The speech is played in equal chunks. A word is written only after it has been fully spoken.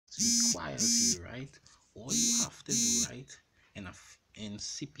requires you, right? All you have to do, right, in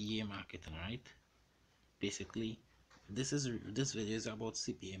CPA marketing, right? Basically, this video is about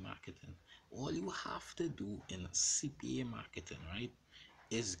CPA marketing. All you have to do in CPA marketing, right,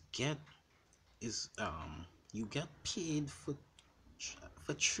 is you get paid for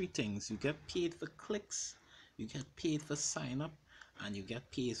three things. You get paid for clicks, you get paid for sign up, and you get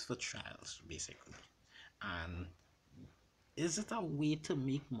paid for trials, basically. And is it a way to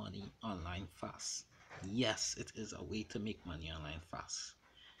make money online fast? Yes, it is a way to make money online fast.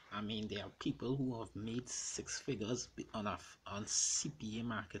 I mean, there are people who have made six figures on CPA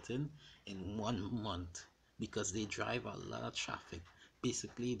marketing in 1 month because they drive a lot of traffic.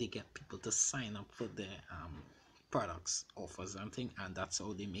 Basically, they get people to sign up for their products, offers, and things, and that's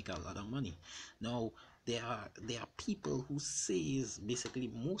how they make a lot of money. Now, there are people who says, basically,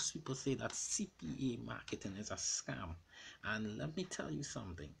 most people say that CPA marketing is a scam, and let me tell you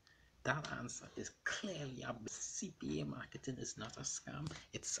something. That answer is clearly a CPA marketing is not a scam.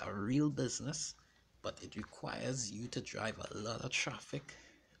 It's a real business, but it requires you to drive a lot of traffic.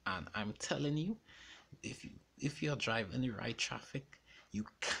 And I'm telling you, if you're driving the right traffic, you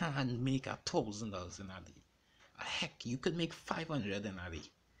can make $1,000 in a day. Heck, you could make 500 in a day.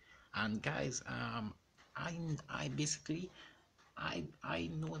 And guys, I I basically I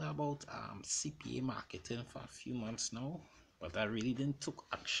know about CPA marketing for a few months now, but I really didn't took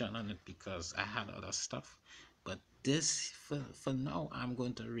action on it because I had other stuff. But this for now, I'm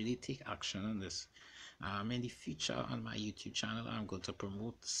going to really take action on this. In the future on my YouTube channel, I'm going to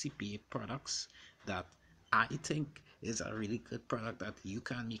promote CPA products that I think is a really good product that you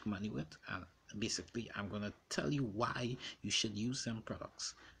can make money with, and basically I'm going to tell you why you should use them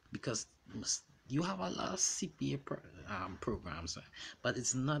products, because you have a lot of CPA programs, but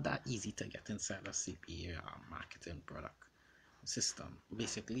it's not that easy to get inside a CPA marketing product system.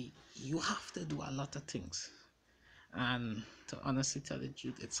 Basically, you have to do a lot of things, and to honestly tell the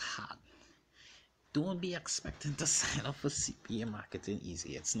truth, it's hard. Don't be expecting to sign up for CPA marketing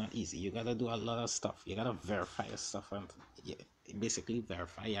easy. It's not easy. You gotta do a lot of stuff. You gotta verify your stuff, and yeah, basically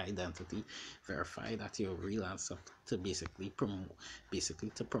verify your identity, verify that you're real and stuff, to basically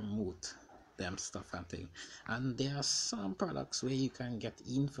promote them stuff and thing. And there are some products where you can get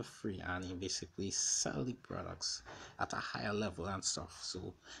in for free and you basically sell the products at a higher level and stuff.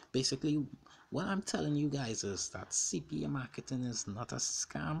 So basically, what I'm telling you guys is that CPA marketing is not a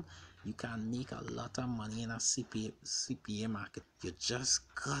scam. You can make a lot of money in a CPA market. You just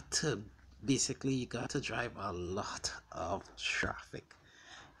got to you got to drive a lot of traffic.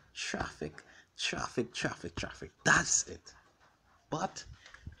 Traffic, traffic. That's it. But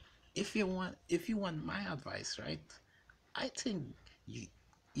if you want my advice, right? I think you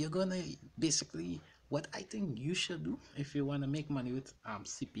you're gonna basically, what I think you should do if you want to make money with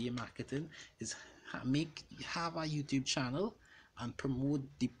CPA marketing is have a YouTube channel and promote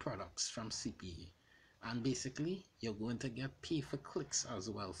the products from CPA, and basically you're going to get paid for clicks as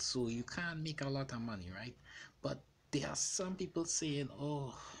well, so you can make a lot of money, right? But there are some people saying,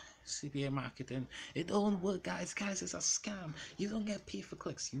 oh, CPA marketing, it don't work, guys, it's a scam. You don't get paid for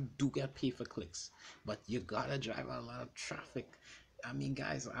clicks. You do get paid for clicks, but you gotta drive a lot of traffic. I mean,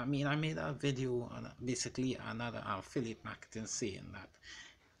 guys, I made a video on basically another affiliate marketing, saying that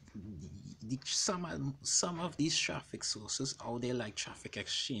some of these traffic sources out there, like traffic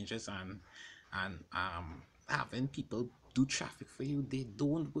exchanges and having people do traffic for you, they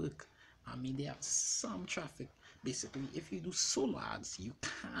don't work. I mean, there are some traffic. Basically, if you do solo ads, you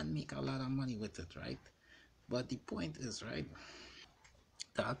can make a lot of money with it, right? But the point is, right,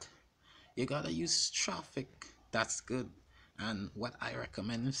 that you gotta use traffic that's good. And what I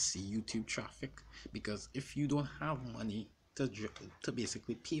recommend is YouTube traffic, because if you don't have money to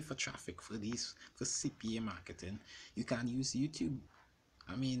basically pay for traffic for CPA marketing, you can use YouTube.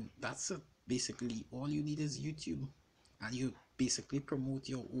 I mean, that's it. Basically, all you need is YouTube, and you basically promote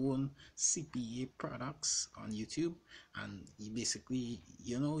your own CPA products on YouTube, and you basically,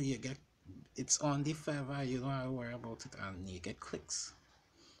 you get, it's on the favor, you don't have to worry about it, and you get clicks.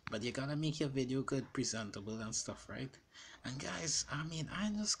 But you gotta make your video good, presentable, and stuff, right? And guys, I'm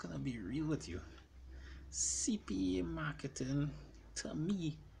just gonna be real with you. CPA marketing, to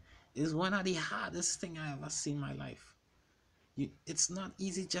me, is one of the hardest thing I ever seen in my life. It's not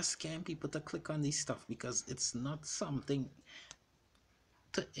easy just getting people to click on this stuff, because it's not something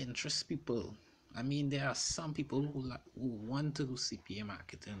to interest people. I mean, there are some people who want to do CPA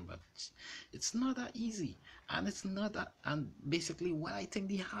marketing, but it's not that easy, and it's not that. And basically, what I think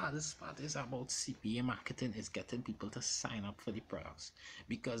the hardest part is about CPA marketing is getting people to sign up for the products,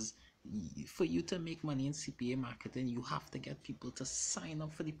 because For you to make money in CPA marketing, you have to get people to sign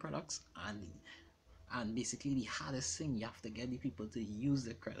up for the products, and basically the hardest thing, you have to get the people to use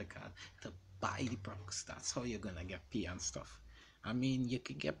the credit card to buy the products. That's how you're gonna get paid and stuff. I mean, you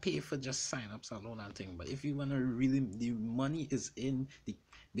can get paid for just sign-ups alone and thing, but if you wanna really, the money is in the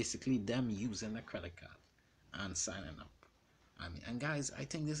basically them using the credit card and signing up. I mean, and guys, I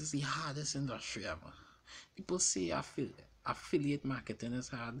think this is the hardest industry ever. People say affiliate marketing is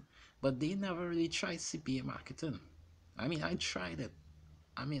hard, but they never really tried CPA marketing. I mean, I tried it.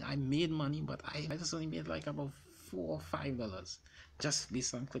 I mean, I made money, but I just only made like about $4 or $5 just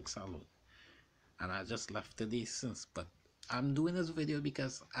based on clicks alone, and I just left today since. But I'm doing this video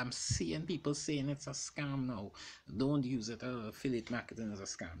because I'm seeing people saying it's a scam now. Don't use it. Affiliate marketing is a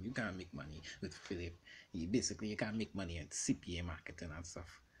scam. You can't make money with affiliate. Basically, you can't make money at CPA marketing and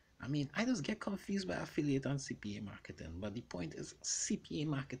stuff. I mean, I just get confused by affiliate and CPA marketing. But the point is, CPA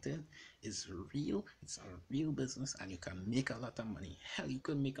marketing is real. It's a real business, and you can make a lot of money. Hell, you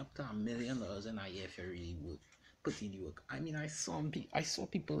could make up to $1 million in a year if you really would put in the work. I mean, I saw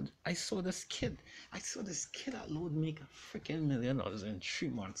people, I saw this kid alone make a freaking $1 million in 3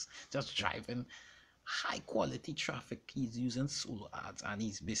 months just driving high quality traffic. He's using solo ads, and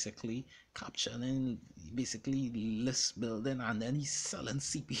he's basically capturing basically list building, and then he's selling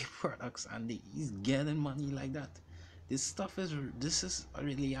CPA products, and he's getting money like that. This is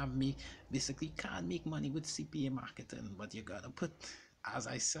really a me basically can't make money with CPA marketing, but you gotta put, as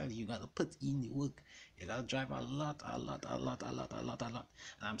I said, you gotta put in the work. You gotta drive a lot, and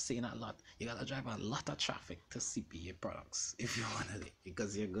I'm saying a lot. You gotta drive a lot of traffic to CPA products if you want it,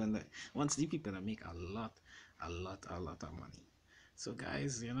 because you're gonna once the people that make a lot of money. So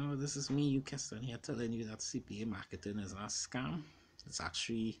guys, this is me, you Keston here, telling you that CPA marketing is not a scam. It's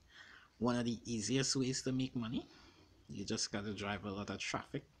actually one of the easiest ways to make money. You just gotta drive a lot of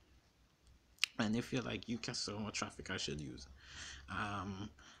traffic. And if you're like, you Keston, what traffic I should use?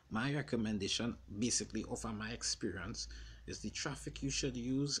 Um, my recommendation, basically, over my experience, is the traffic you should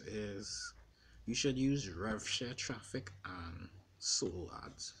use rev share traffic and solo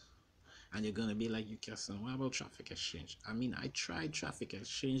ads. And you're gonna be like, you Keston, what about traffic exchange? I mean, I tried traffic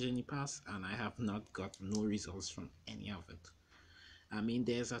exchange in the past, and I have not got no results from any of it. I mean,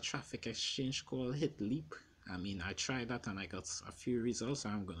 there's a traffic exchange called Hit Leap. I mean, I tried that and I got a few results.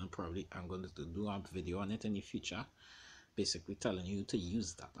 I'm going to do a video on it in the future, basically telling you to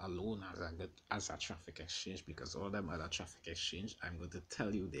use that alone as a traffic exchange, because all them other traffic exchange, I'm going to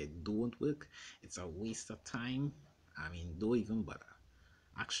tell you, they don't work. It's a waste of time. I mean, don't even bother.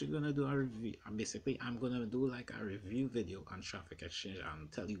 Actually gonna do a review. Basically, I'm gonna do like a review video on traffic exchange and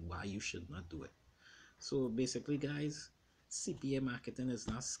tell you why you should not do it. So basically, guys, CPA marketing is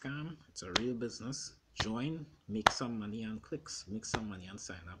not a scam. It's a real business. Join, make some money on clicks, make some money on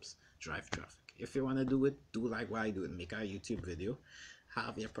signups, drive traffic. If you want to do it, do like what I do it. Make a YouTube video,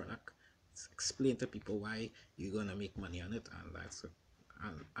 have your product, explain to people why you're gonna make money on it, and that's it.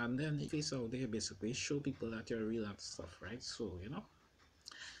 And then face out there, basically show people that you're real and stuff, right? So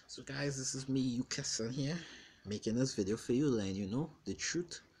so guys, this is me, you Kesson here, making this video for you, letting you know the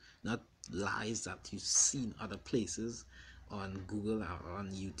truth, not lies that you've seen other places on Google or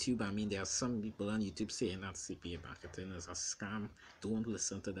on YouTube. I mean, there are some people on YouTube saying that CPA marketing is a scam. Don't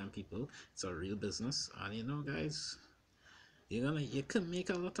listen to them people. It's a real business. And guys, you can make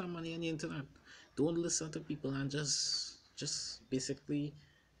a lot of money on the internet. Don't listen to people and just basically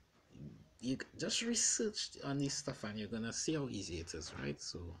you just research on this stuff, and you're gonna see how easy it is, right?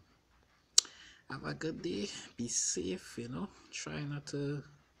 So have a good day, be safe, try not to.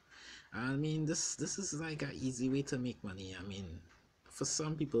 I mean, this is like an easy way to make money. I mean, for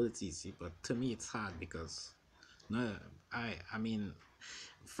some people it's easy, but to me it's hard, because no, I mean,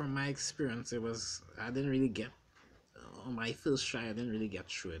 from my experience, I didn't really get on my first try, I didn't really get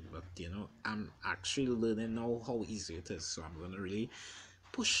through it, but I'm actually learning now how easy it is. So I'm gonna really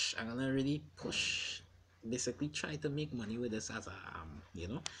push, basically try to make money with this as a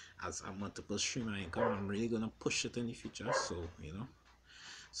as a multiple stream of income. I'm really gonna push it in the future. So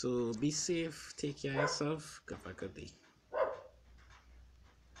so be safe, take care of yourself, have a good day.